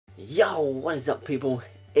Yo, what is up people?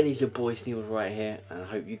 It is your boy Sneebles right here, and I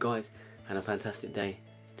hope you guys had a fantastic day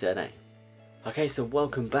today. Okay, so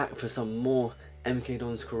welcome back for some more MK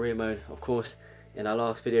Don's career mode. Of course, in our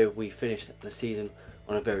last video we finished the season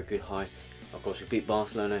on a very good high. Of course, we beat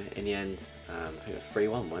Barcelona in the end. I think it was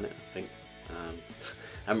 3-1, wasn't it? I think. I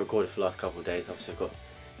haven't recorded for the last couple of days. Obviously I've got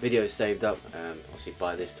videos saved up. Obviously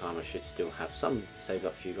by this time I should still have some saved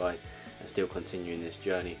up for you guys and still continuing this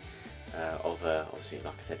journey of obviously,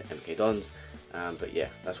 like I said, MK Dons. But yeah,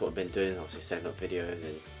 that's what I've been doing. Obviously saving up videos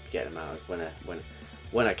and getting them out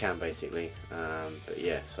when I can, basically. But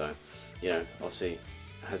yeah, so you know, obviously it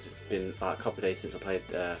has been like a couple of days since I played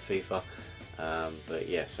FIFA. But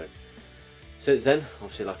yeah, so since then,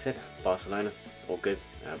 obviously, like I said, Barcelona, all good.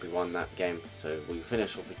 We won that game, so we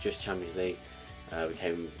finished off with just Champions League. We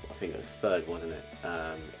came, I think it was third, wasn't it,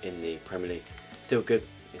 in the Premier League. Still good.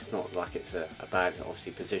 It's not like it's a bad,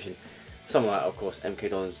 obviously, position. Something like, of course, MK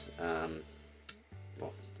Dons.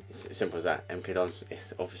 Well, it's as simple as that. MK Dons.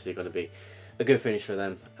 It's obviously going to be a good finish for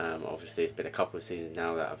them. Obviously, it's been a couple of seasons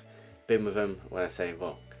now that I've been with them. When I say,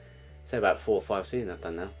 well, say about 4 or 5 seasons I've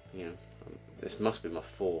done now. You know, this must be my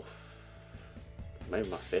 4th, maybe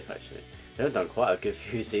my 5th actually. They've done quite a good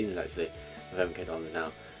few seasons actually with MK Dons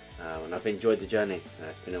now, and I've enjoyed the journey.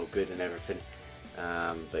 It's been all good and everything.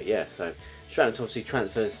 But yeah, so straight into obviously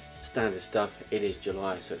transfers, standard stuff. It is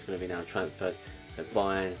July, so it's going to be now transfers, so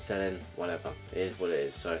buying, selling, whatever. It is what it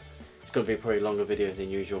is. So it's going to be a probably longer video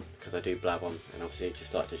than usual because I do blab on, and obviously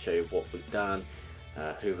just like to show you what we've done,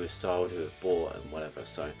 who was sold, who was bought, and whatever.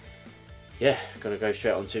 So yeah, going to go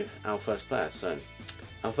straight on to our first player. So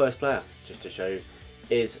our first player, just to show you,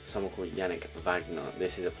 is someone called Yannick Wagner.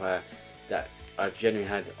 This is a player that I've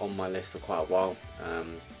genuinely had on my list for quite a while.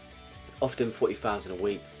 Often 40,000 a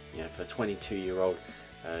week, you know, for a 22-year-old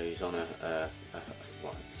who's on well,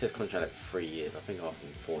 it says contract at 3 years. I think often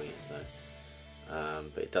 4 years though,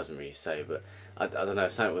 but it doesn't really say. But I don't know,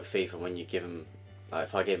 something with FIFA when you give him, like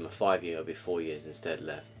if I gave him a 5-year, it'll be 4 years instead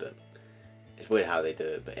left. But it's weird how they do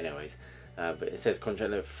it. But anyways. But it says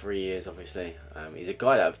contract of 3 years, obviously. He's a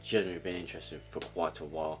guy that I've generally been interested in for quite a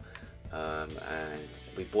while, and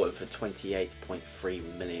we bought him for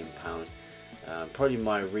 £28.3 million. Probably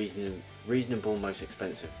my reasonable, most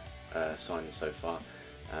expensive signing so far.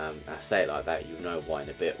 I say it like that, you'll know why in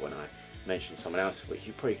a bit when I mention someone else, which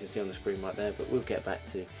you probably can see on the screen right there, but we'll get back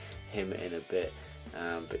to him in a bit.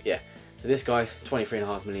 But yeah, so this guy,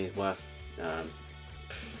 23.5 million is worth.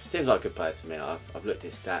 Seems like a good player to me. I've looked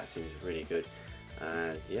at his stats, seems really good,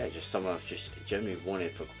 and yeah, just someone I've just generally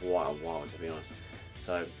wanted for quite a while, to be honest.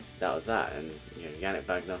 So that was that, and you know, Yannick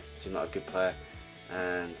Wagner seemed like a good player,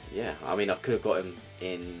 and yeah, I mean, I could have got him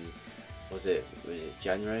in, was it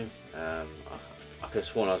January? I could have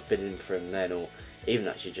sworn I was bidding for him then, or even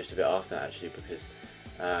actually just a bit after that, actually, because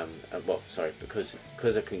well, sorry, because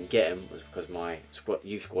I couldn't get him was because my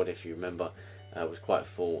youth squad, if you remember, was quite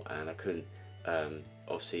full, and I couldn't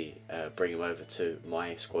obviously bring him over to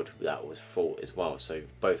my squad that was full as well. So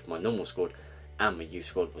both my normal squad and my youth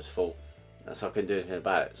squad was full, so I couldn't do anything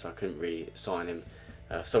about it. So I couldn't really sign him.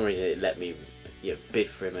 For some reason it let me bid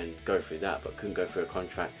for him and go through that, but couldn't go through a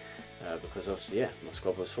contract because obviously, yeah, my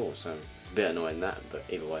squad was full. So a bit annoying that, but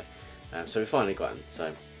either way. So we finally got him.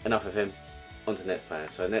 So enough of him. On to the next player.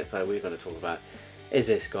 So the next player we're going to talk about is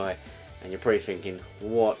this guy. And you're probably thinking,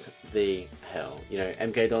 what the hell? You know,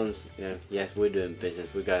 MK Dons, you know, yes, we're doing business,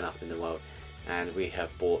 we're going up in the world, and we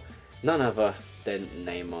have bought none other than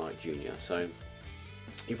Neymar Jr. So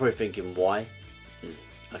you're probably thinking, why?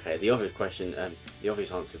 Okay, the obvious question, the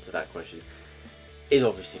obvious answer to that question is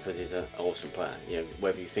obviously because he's an awesome player. You know,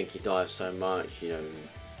 whether you think he dives so much, you know,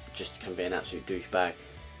 just can be an absolute douchebag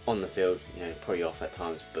on the field, you know, probably off at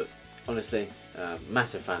times, but honestly,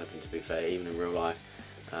 massive fan of him, to be fair, even in real life.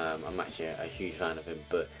 I'm actually a huge fan of him,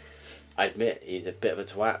 but I admit he's a bit of a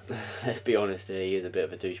twat. Let's be honest here, he is a bit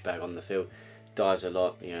of a douchebag on the field, dives a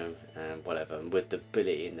lot, you know, and whatever. And with the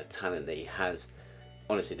ability and the talent that he has,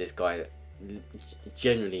 honestly, this guy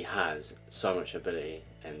generally has so much ability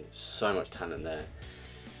and so much talent there.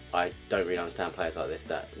 I don't really understand players like this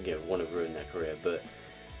that, you know, want to ruin their career. But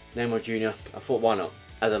Neymar Jr., I thought, why not?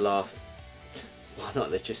 As a laugh, why not?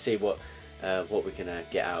 Let's just see what we can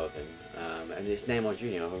get out of him. And it's Neymar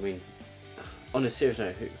Jr. I mean, on a serious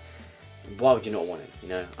note, why would you not want him? You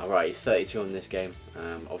know, alright, he's 32 on this game.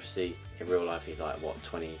 Obviously, in real life, he's like, what,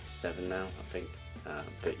 27 now, I think.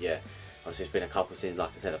 But yeah, obviously, it's been a couple of seasons.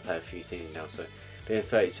 Like I said, I've played a few seasons now. So, being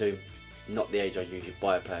 32, not the age I usually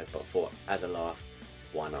buy players, but I thought, as a laugh,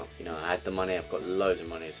 why not? You know, I had the money, I've got loads of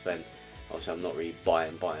money to spend. Obviously, I'm not really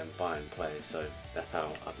buying players. So, that's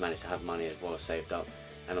how I've managed to have money as well saved up.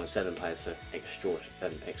 and on selling players for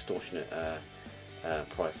extortionate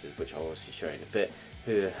prices, which I'll obviously show you in a bit,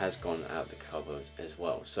 who has gone out the cover as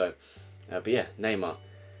well. So, but yeah, Neymar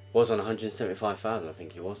was on 175,000, I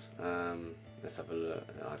think he was. Let's have a look.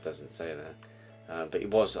 No, it doesn't say there. But he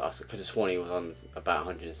was. I could have sworn he was on about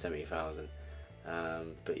 170,000.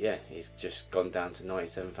 But yeah, he's just gone down to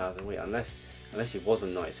 97,000 a week. Unless he was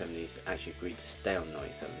on 97, he's actually agreed to stay on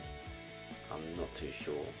 97. I'm not too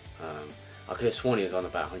sure. I could have sworn he was on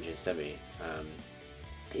about 170.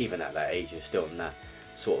 Even at that age, he's still on that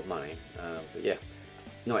sort of money. But yeah,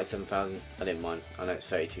 97,000. I didn't mind. I know it's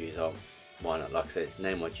 32 years old. Why not? Like I said, it's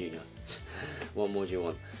Neymar Junior. What more do you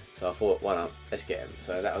want? So I thought, why not? Let's get him.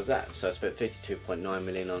 So that was that. So I spent 52.9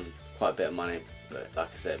 million on quite a bit of money. But like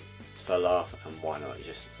I said, it's for a laugh, and why not?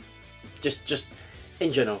 Just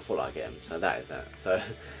in general, I thought I'd get him. So that is that. So,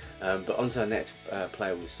 but on to the next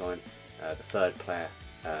player we signed. The third player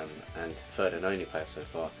and third and only player so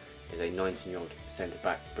far is a 19-year-old centre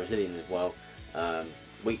back, Brazilian as well.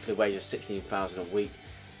 Weekly wage of 16,000 a week,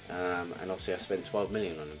 and obviously I spent 12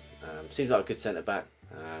 million on him. Seems like a good centre back.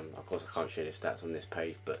 Of course, I can't show you the stats on this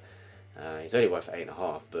page, but he's only worth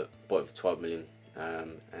 8.5, but bought him for 12 million.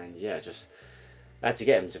 And yeah, just had to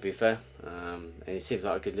get him, to be fair. And he seems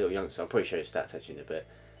like a good little youngster. I'll probably show you stats actually in a bit.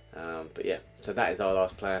 But yeah, so that is our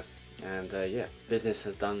last player, and yeah, business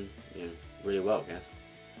has done really well, I guess.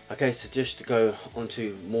 Okay, so just to go on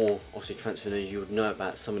to more obviously transfer news, you would know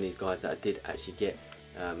about some of these guys that I did actually get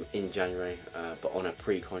in January, but on a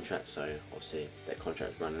pre-contract, so obviously their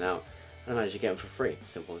contract's running out, and I managed to get them for free.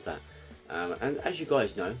 Simple as that. And as you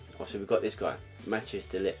guys know, obviously we've got this guy, Matthias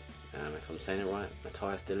de Ligt, if I'm saying it right,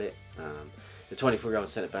 Matthias de Ligt, the 24-year-old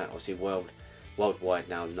centre back, obviously worldwide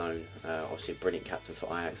now known, obviously a brilliant captain for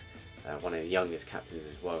Ajax, one of the youngest captains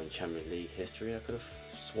as well in Champions League history. I could have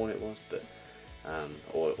sworn it was, but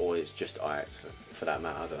or it's just Ajax for that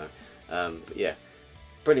matter, I don't know. But yeah,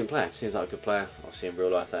 brilliant player, seems like a good player, obviously in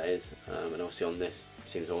real life that is, and obviously on this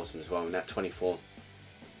seems awesome as well. And that 24,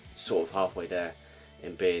 sort of halfway there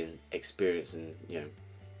in being experienced and and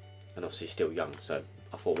obviously still young, so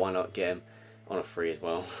I thought why not get him on a free as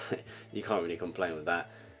well. You can't really complain with that.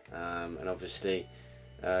 And obviously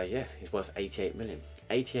yeah, he's worth 88 million.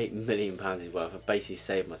 88 million pounds he's worth. I've basically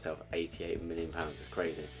saved myself 88 million pounds. It's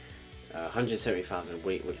crazy. 170,000 a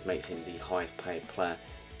week, which makes him the highest paid player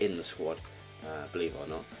in the squad, believe it or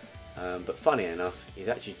not. But funny enough, he's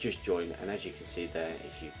actually just joined, and as you can see there,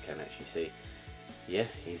 if you can actually see, yeah,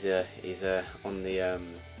 he's on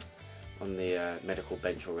the medical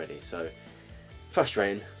bench already. So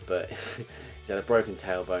frustrating, but he's had a broken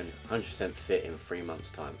tailbone, 100% fit in 3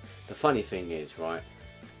 months' time. The funny thing is, right,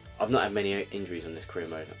 I've not had many injuries on this career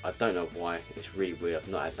mode. I don't know why. It's really weird. I've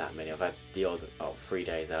not had that many. I've had the odd 3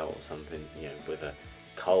 days out or something, with a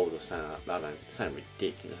cold or something. I don't know, something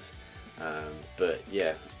ridiculous. But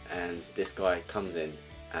yeah, and this guy comes in,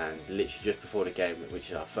 and literally just before the game,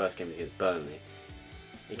 which is our first game against Burnley,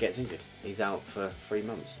 he gets injured. He's out for 3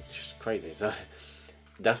 months. It's just crazy. So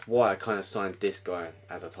that's why I kind of signed this guy,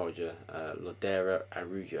 as I told you, Lodera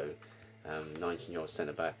Arujo, 19-year-old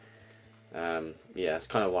centre back. Yeah, that's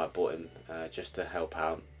kind of why I bought him, just to help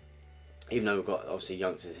out. Even though we've got obviously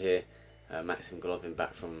youngsters here, Maxim Golovin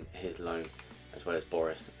back from his loan, as well as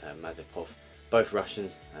Boris Mazepov, both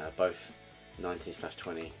Russians, both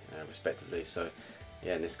 19/20 respectively. So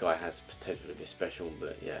yeah, and this guy has potential to be special,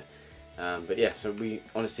 but yeah, so we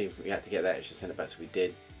honestly had to get that extra centre back, so we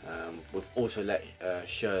did. We've also let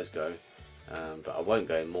Schurz go, but I won't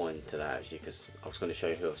go more into that actually, because I was going to show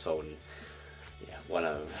you who I've sold. And, yeah, one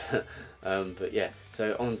of them. But yeah,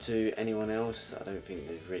 so on to anyone else. I don't think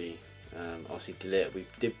there's really, obviously de Ligt, we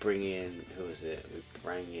did bring in, who was it? We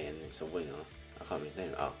bring in, it's a winger, I can't remember his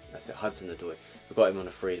name. Oh, that's it, Hudson-Odoi. We got him on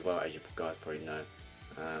a free as well, as you guys probably know.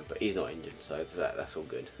 But he's not injured, so that's all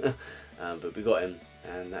good. But we got him,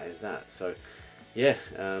 and that is that. So yeah,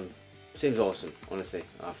 seems awesome, honestly.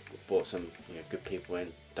 I've brought some good people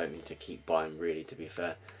in. Don't need to keep buying really, to be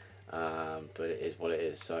fair. But it is what it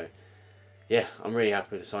is. So yeah, I'm really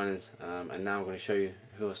happy with the signings, and now I'm going to show you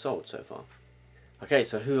who I've sold so far. Okay,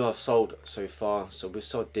 so who I've sold so far. So we've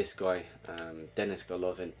sold this guy, Denis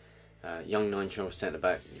Golovin, young 19-year-old centre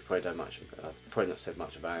back. You probably don't much. I've probably not said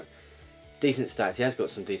much about him. Decent stats. He has got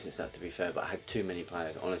some decent stats, to be fair, but I had too many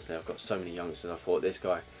players. Honestly, I've got so many youngsters. I thought this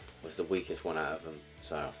guy was the weakest one out of them.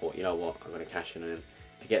 So I thought, you know what, I'm going to cash in on him.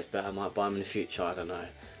 If he gets better, I might buy him in the future. I don't know.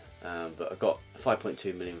 But I got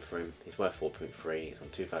 5.2 million for him. He's worth 4.3. He's on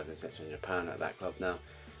 £2,600 at that club now.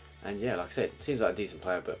 And yeah, like I said, seems like a decent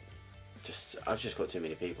player, but I've just got too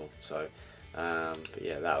many people. So, but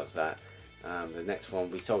yeah, that was that. The next one,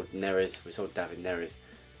 we sold Neres. We sold David Neres.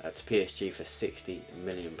 to PSG for £60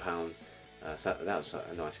 million. So that was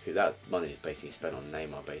a nice coup. That money is basically spent on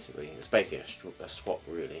Neymar. Basically, it's basically a swap,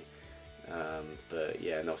 really. But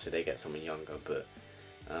yeah, and obviously they get someone younger. But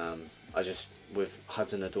I just, with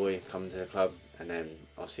Hudson-Odoi coming to the club, and then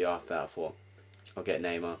obviously after that I thought I'll get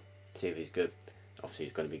Neymar, see if he's good. Obviously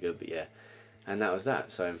he's going to be good, but yeah. And that was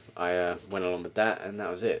that. So I went along with that, and that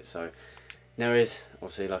was it. So there is,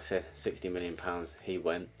 obviously, like I said, £60 million. He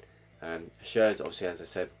went. Shares, obviously, as I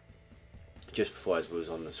said, just before I was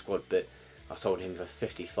on the squad bit, I sold him for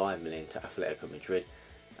 £55 million to Atletico Madrid.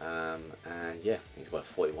 And yeah, he's worth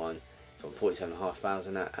 41. So I'm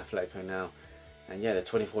 47,500 at Atletico now. And yeah, the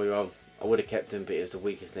 24-year-old, I would have kept him, but it was the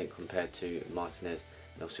weakest link compared to Martinez.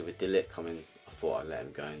 And obviously with De Ligt coming, I thought I'd let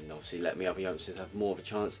him go, and obviously let me other youngsters have more of a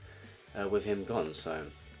chance with him gone. So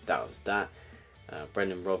that was that.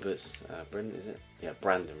 Brandon Roberts,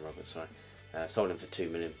 Brandon Roberts, sorry. Sold him for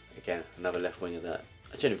 £2 million. Again, another left winger that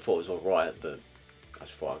I genuinely thought was alright, but I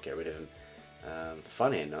just thought I'd get rid of him.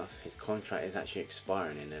 Funny enough, his contract is actually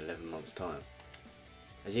expiring in 11 months' time.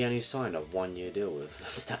 Has he only signed a 1-year deal with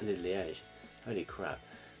Standard Liège? Holy crap.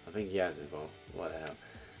 I think he has as well. What the hell?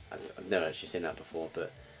 I've never actually seen that before,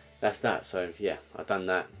 but that's that. So yeah, I've done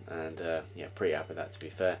that, and yeah, pretty happy with that, to be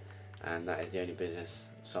fair. And that is the only business,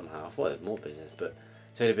 somehow. I thought there was more business, but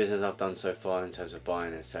it's the only business I've done so far in terms of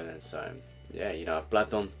buying and selling. So yeah, you know, I've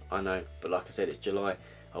blabbed on, I know, but like I said, it's July.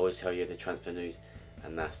 I always tell you the transfer news,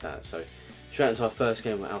 and that's that. So straight into our first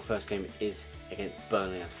game. Our first game is against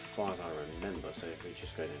Burnley, as far as I remember. So if we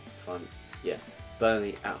just go to front, yeah,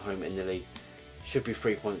 Burnley at home in the league. Should be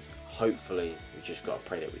 3 points, hopefully. We just got to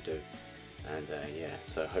pray that we do. And yeah,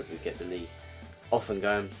 so hopefully we get the league off and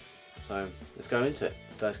going. So let's go into it.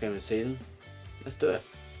 First game of the season, let's do it.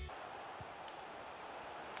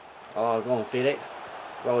 Oh, go on Felix,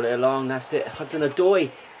 roll it along, that's it.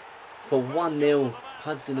 Hudson-Odoi for 1-0.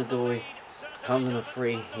 Hudson-Odoi comes on a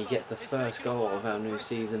free. He gets the first goal of our new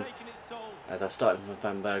season. As I started with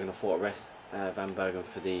Van Bergen, I thought I'd rest Van Bergen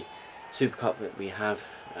for the Super Cup that we have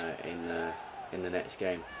in the next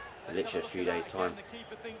game, in literally a few days' time.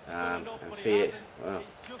 And Felix, well,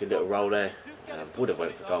 good little roll there. Would have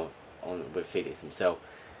went for goal on with Felix himself,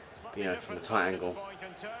 but you know, from a tight angle,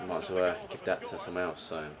 you might as well give that to someone else.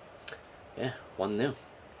 So yeah, 1-0.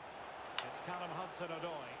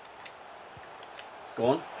 Go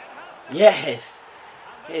on. Yes,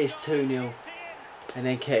 it is 2-0. And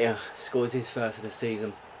then Ketia scores his first of the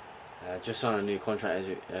season. Just signed a new contract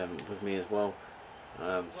with me as well.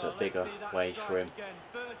 So a bigger wage for him.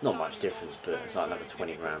 Not much difference, but it's like another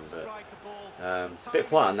 20 grand. But a bit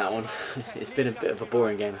quiet on that one. It's been a bit of a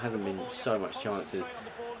boring game. Hasn't been so much chances.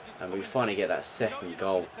 And we finally get that second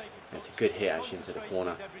goal. It's a good hit actually into the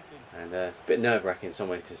corner. And a bit nerve wracking in some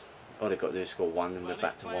ways, because all they've got to do is score one and we're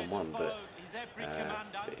back to 1-1. But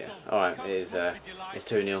yeah, alright, it's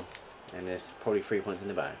 2-0. And there's probably 3 points in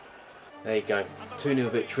the bag. There you go,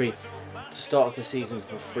 2-0 victory to start off the season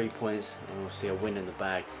with 3 points, and we'll see a win in the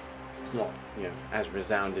bag. It's not, you know, as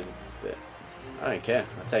resounding, but I don't care.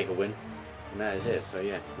 I take a win, and that is it. So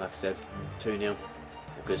yeah, like I said, 2-0,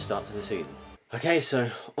 a good start to the season. Okay,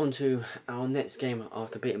 so on to our next game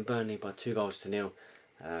after beating Burnley by 2-0.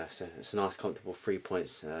 So it's a nice, comfortable 3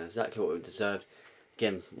 points, exactly what we deserved.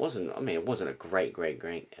 Again, it wasn't a great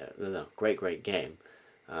game.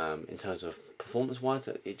 In terms of performance-wise,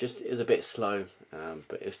 it was a bit slow,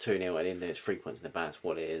 but it was 2-0 at the end. There's 3 points in the bag. That's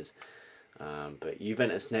what it is. But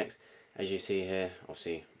Juventus next, as you see here,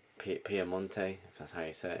 obviously Piemonte, if that's how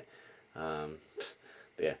you say it. But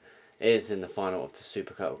yeah, it is in the final of the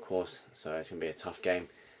Super Cup, of course, so it's going to be a tough game.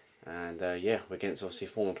 And yeah, we're against obviously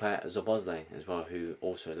former player Zobozlai as well, who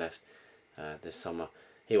also left this summer.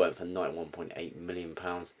 He went for £91.8 million.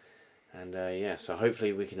 And yeah, so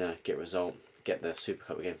hopefully we can get a result. Get the Super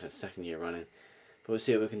Cup again for the second year running, but we'll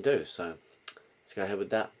see what we can do. So let's go ahead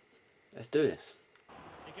with that. Let's do this.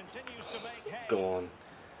 Go on,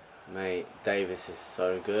 mate. Davis is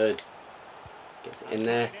so good. Gets it in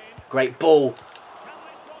there. Great ball.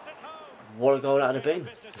 What a goal that would have been.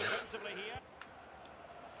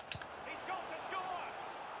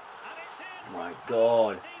 My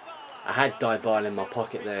God, I had Dybala in my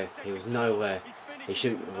pocket there. He was nowhere. He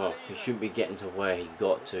shouldn't be getting to where he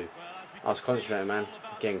got to. I was concentrating, man,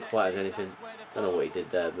 getting quiet as anything. Don't know what he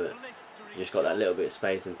did there, but he just got that little bit of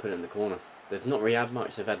space and put it in the corner. They've not really had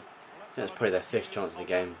much. They've had, I think that's probably their 5th chance of the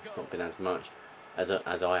game. It's not been as much as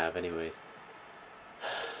I have, anyways.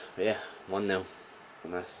 But yeah, 1-0,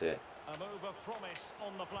 and that's it.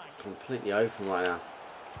 Completely open right now.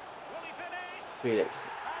 Felix,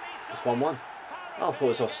 it's 1-1. I thought it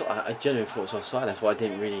was offside. I genuinely thought it was offside. That's why I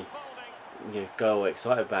didn't really, go all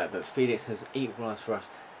excited about it. But Felix has equalised for us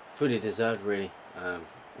fully deserved, really.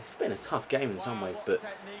 It's been a tough game in some ways, but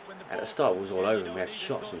at the start it was all over. We had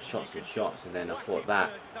shots and shots and shots, and then I thought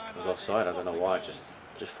that was offside. I don't know why. I just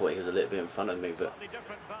thought he was a little bit in front of me, but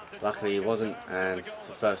luckily he wasn't. And it's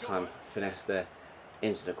the first time finesse there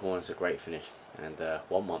into the corner. It's a great finish, and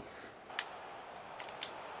 1-1.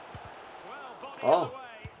 Oh,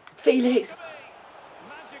 Felix!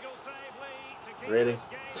 Really?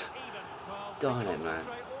 Darn it, man.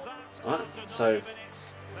 Alright, so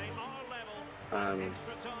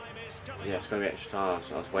yeah, it's going to be extra time.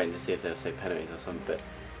 I was waiting to see if they'll say penalties or something, but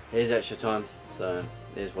it is extra time, so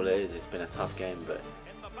it is what it is. It's been a tough game, but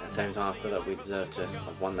at the same time I feel like we deserve to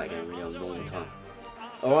have won that game really on normal time.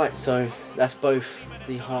 Alright, so that's both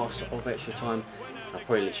the halves of extra time. I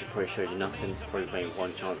probably showed you nothing, probably made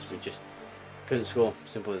one chance, we just couldn't score,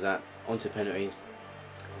 simple as that. On to penalties,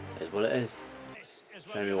 it is what it is.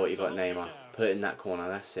 Show me what you got, Neymar. Put it in that corner,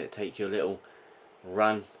 that's it. Take your little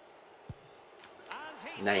run.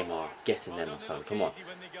 Neymar, get in there, my son, come on.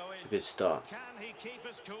 It's a good start.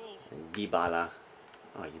 And Dybala.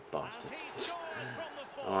 Oh, you bastard.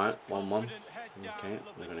 Alright, 1-1. Okay,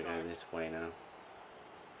 we're going to go this way now.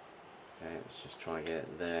 Okay, let's just try and get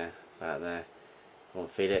it there, about there. Come on,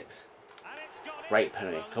 Felix. Great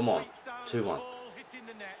penalty, come on. 2-1.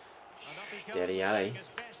 Dele Alli.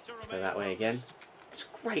 Let's go that way again. It's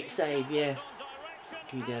a great save, yes.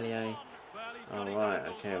 Give me Dele Alli. Alright,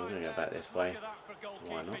 okay, we're going to go back this way.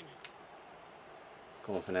 Why not?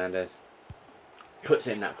 Come on, Fernandez. Puts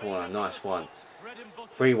it in that corner, nice one.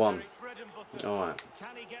 3-1. Alright.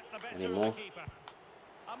 Any more?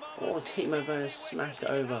 Oh, Timo Werner smashed it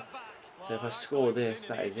over. So if I score this,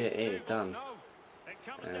 that is it. It is done.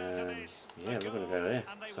 Yeah, we're going to go here.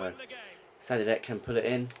 So Sadidek can put it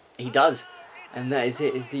in. He does. And that is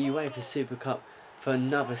it. It's the UEFA Super Cup for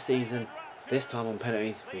another season. This time on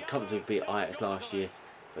penalties. We comfortably beat Ajax last year.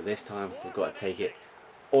 But this time we've got to take it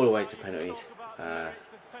all the way to penalties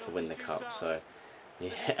to win the cup. So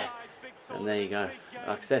yeah. And there you go.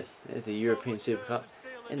 Like I said, there's the European Super Cup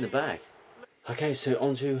in the bag. Okay, so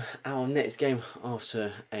on to our next game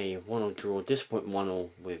after a 1-1 draw. Disappointing 1-1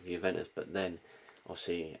 with Juventus, but then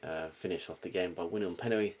obviously finished off the game by winning on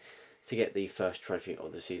penalties to get the first trophy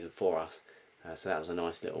of the season for us. So that was a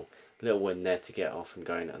nice little win there to get off and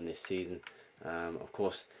going on this season. Of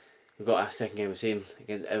course, we've got our second game of the season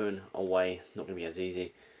against Everton away. Not going to be as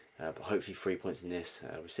easy, but hopefully 3 points in this.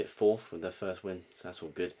 We sit 4th with their first win, so that's all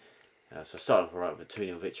good. So I started off alright with a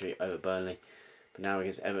 2-0 victory over Burnley, but now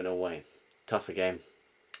against Everton away. Tougher game.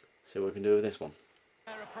 See what we can do with this one.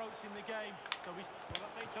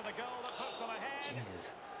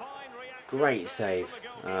 Jesus. Great save.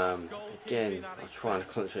 Again, I was trying to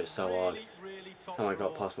concentrate so hard. Somehow I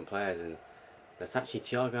got past my players, and that's actually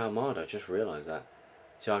Thiago Almada. I just realised that.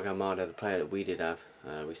 Thiago Almada, the player that we did have.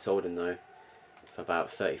 We sold him though for about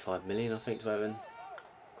 35 million, I think, to Everton.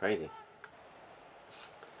 Crazy.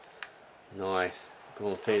 Nice. Come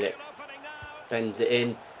on, Felix. Bends it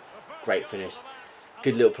in. Great finish.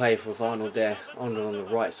 Good little play with Arnold there. Arnold on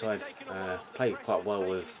the right side. Played quite well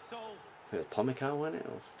with, I think it was Pomicao, wasn't it?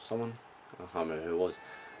 Or someone. I can't remember who it was.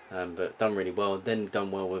 But done really well. Then done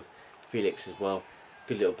well with Felix as well.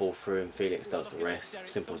 Good little ball through, and Felix does the rest.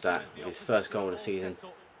 Simple as that. His first goal of the season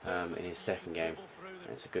in his second game.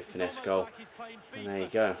 And it's a good finesse goal. And there you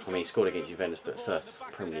go. I mean, he scored against Juventus, but first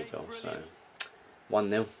Premier League goal. So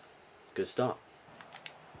 1-0. Good start.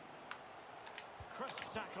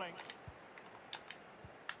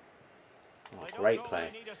 Oh, great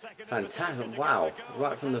play. Fantastic. Wow.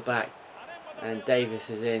 Right from the back. And Davis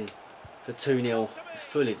is in for 2-0.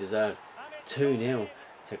 Fully deserved. 2-0.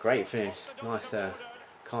 It's a great finish. Nice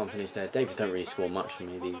calm finish there. Davis don't really score much for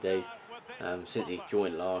me these days. Since he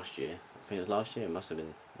joined last year. I think it was last year. It must have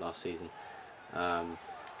been last season.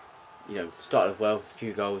 You know, started well. A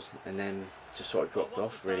few goals. And then just sort of dropped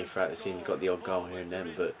off really throughout the season. Got the odd goal here and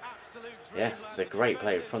then. But yeah, it's a great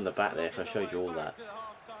play from the back there. If I showed you all that.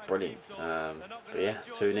 Brilliant. But yeah,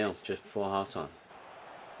 2-0 just before half time.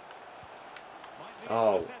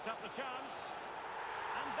 Oh.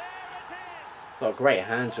 Got a great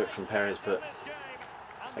hand to it from Perez, but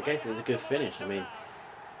I guess it's a good finish. I mean,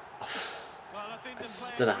 I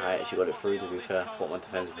don't know how I actually got it through, to be fair. I thought my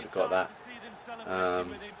defender would have got that.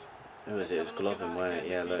 Who was it? It was Golovin, wasn't it?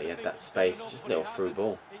 Yeah, look, he had that space. Just a little through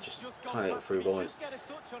ball. Just tiny little through ball. It's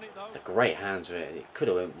a great hand to it. It could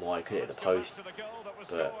have went wide, could have hit the post.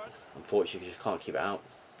 But unfortunately, you just can't keep it out.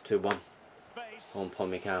 2-1 on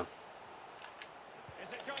Pomicao.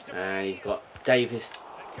 And he's got Davis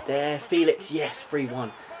there. Felix, yes,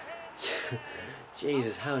 3-1.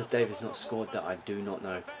 Jesus, how has Davis not scored that? I do not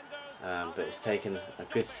know. but it's taken a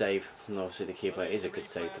good save from obviously the keeper. It is a good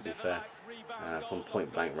save, to be fair, from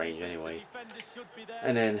point blank range anyways.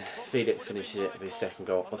 And then Felix finishes it with his second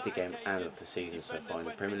goal of the game and of the season so far in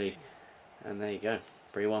the Premier League. And there you go,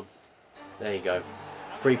 3-1. There you go,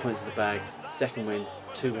 3 points in the bag, second win,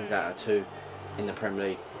 2 wins out of 2 in the Premier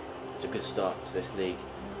League. It's a good start to this league.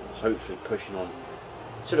 Hopefully pushing on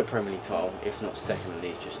to the Premier League title, if not second at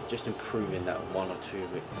least, just improving that 1 or 2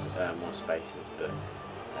 more spaces, but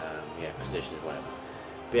yeah, positions, whatever.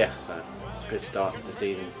 But yeah, so it's a good start to the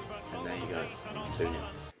season, and there you go, 2-0.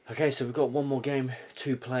 Okay, so we've got one more game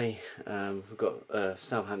to play. We've got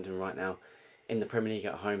Southampton right now in the Premier League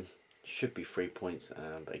at home. Should be 3 points,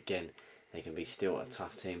 but again, they can be still a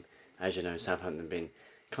tough team. As you know, Southampton been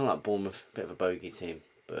kind of like Bournemouth, a bit of a bogey team,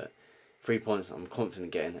 but 3 points I'm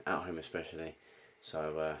confident getting at home especially.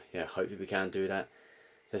 So yeah, hopefully we can do that.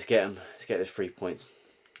 Let's get them. Let's get those 3 points,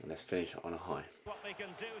 and let's finish on a high.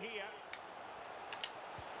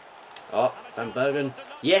 Oh, Van Bergen,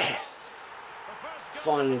 yes!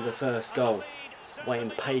 Finally the first goal. Waiting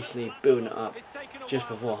patiently, building it up just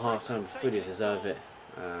before half time. Fully deserve it.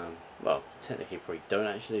 Well, technically probably don't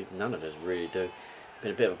actually. None of us really do.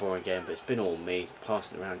 Been a bit of a boring game, but it's been all me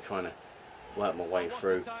passing it around, trying to work my way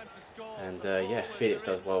through. And yeah, Felix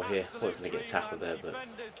does well here. Thought he was going to get tackled there, but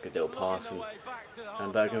good little pass. And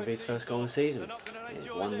Van Bergen with his first goal in the season. It's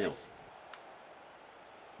 1-0.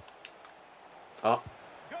 Oh.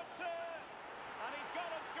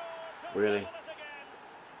 Really?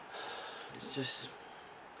 It's just...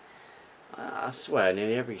 I swear,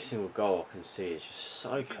 nearly every single goal I can see is just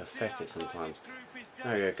so pathetic sometimes.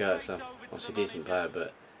 Mario Götze, obviously a decent player,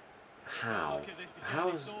 but how?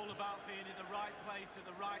 How's...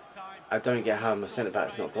 I don't get how my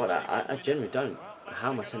centre-back's not got that. I genuinely don't.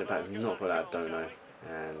 How my centre-back's not got that, I don't know.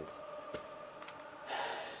 And...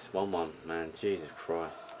 it's 1-1, man. Jesus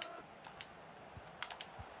Christ.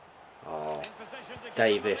 Oh,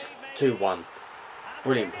 Davis, 2-1.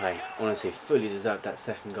 Brilliant play. Honestly, fully deserved that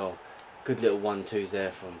second goal. Good little 1-2s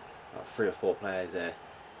there from like 3 or 4 players there.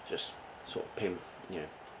 Just sort of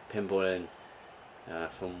pinballing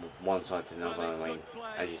from one side to another. I mean,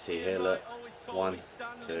 as you see here, look, 1,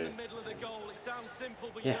 2.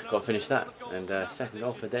 Yeah, got to finish that. And second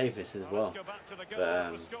goal for Davis as well.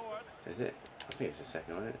 But is it? I think it's the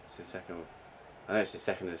second, right? It's the second. I know it's the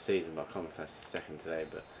second of the season, but I can't remember if that's the second today.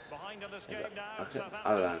 But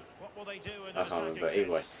I don't know. I can't remember. But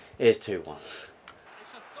either way, it is 2-1.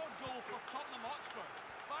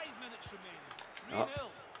 Oh.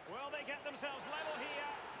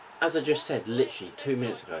 As I just said, literally 2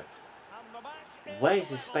 minutes ago, where is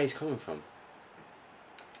this space coming from?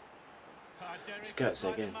 It's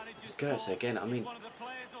Götze again. It's Götze again. I mean,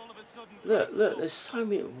 look, there's so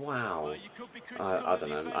many. Wow. I don't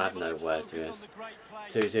know. I have no words to this.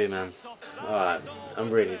 2-2, man. Alright, I'm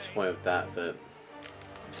really disappointed with that, but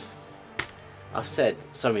I've said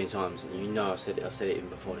so many times, and you know I've said it even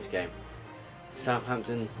before this game.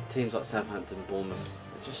 Southampton, teams like Southampton, Bournemouth,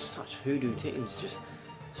 they're just such hoodoo teams. Just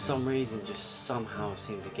some reason, just somehow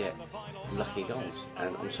seem to get lucky goals.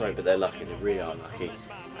 And I'm sorry, but they're lucky. They really are lucky.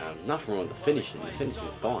 Nothing wrong with the finishing. The finishing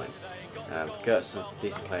is fine. Götze,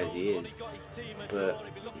 decent player as he is, but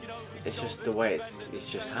it's just the way it's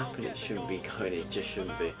just happened. It shouldn't be going. It just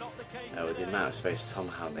shouldn't be. With the amount of space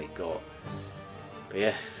somehow they got. But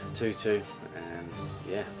yeah, 2-2, and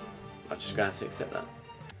yeah, I'm just going to have to accept that.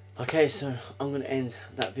 Okay, so I'm going to end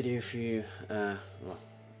that video for you. Well,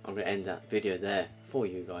 I'm going to end that video there for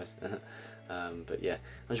you guys. But yeah,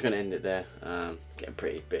 I'm just going to end it there. Getting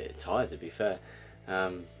pretty bit tired, to be fair.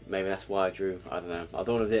 Maybe that's why I drew. I don't know. I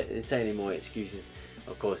don't want to say any more excuses.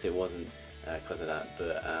 Of course, it wasn't because of that.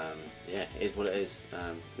 But yeah, it is what it is.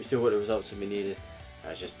 We still got the results that we needed. I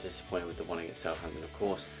was just disappointed with the one against Southampton, of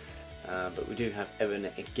course. But we do have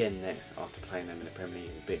Everton again next after playing them in the Premier League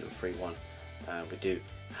and beating them 3-1. We do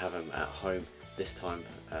have them at home this time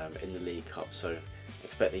in the League Cup, so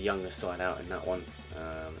expect the younger side out in that one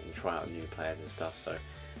and try out new players and stuff. So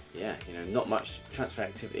yeah, you know, not much transfer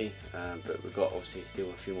activity, but we've got obviously still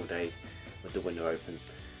a few more days with the window open.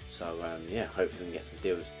 So yeah, hopefully we can get some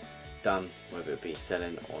deals done, whether it be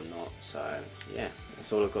selling or not. So yeah,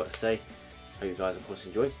 that's all I've got to say. Hope you guys of course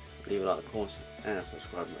enjoyed. Leave a like of course, and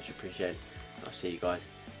subscribe, much appreciated. I'll see you guys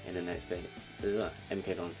in the next video.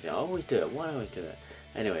 MK Don video. I always do it. Why do I always do it?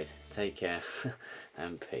 Anyways, take care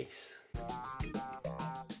and peace.